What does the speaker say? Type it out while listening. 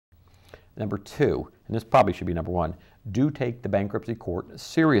Number two, and this probably should be number one, do take the bankruptcy court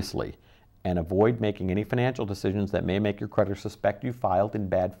seriously and avoid making any financial decisions that may make your creditor suspect you filed in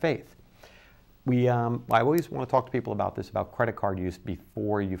bad faith. I always want to talk to people about this, about credit card use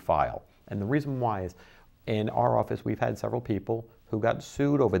before you file. And the reason why is, in our office, we've had several people who got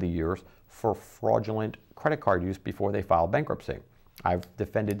sued over the years for fraudulent credit card use before they filed bankruptcy. I've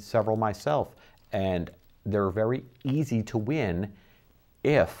defended several myself, and they're very easy to win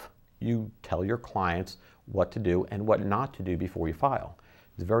if you tell your clients what to do and what not to do before you file.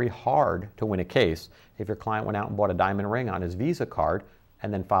 It's very hard to win a case if your client went out and bought a diamond ring on his Visa card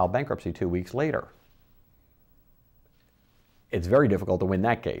and then filed bankruptcy 2 weeks later. It's very difficult to win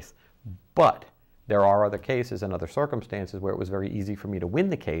that case. But there are other cases and other circumstances where it was very easy for me to win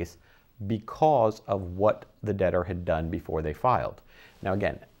the case because of what the debtor had done before they filed. Now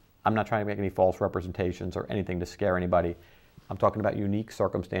again, I'm not trying to make any false representations or anything to scare anybody. I'm talking about unique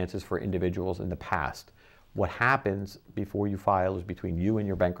circumstances for individuals in the past. What happens before you file is between you and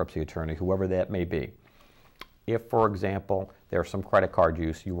your bankruptcy attorney, whoever that may be. If, for example, there's some credit card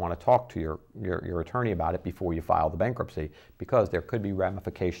use, you want to talk to your attorney about it before you file the bankruptcy, because there could be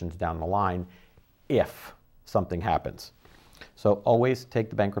ramifications down the line if something happens. So always take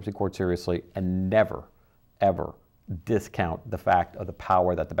the bankruptcy court seriously and never, ever discount the fact of the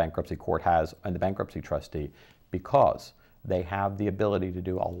power that the bankruptcy court has and the bankruptcy trustee, because they have the ability to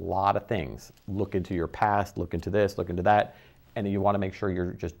do a lot of things. Look into your past, look into this, look into that, and you want to make sure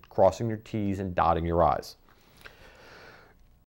you're just crossing your T's and dotting your I's.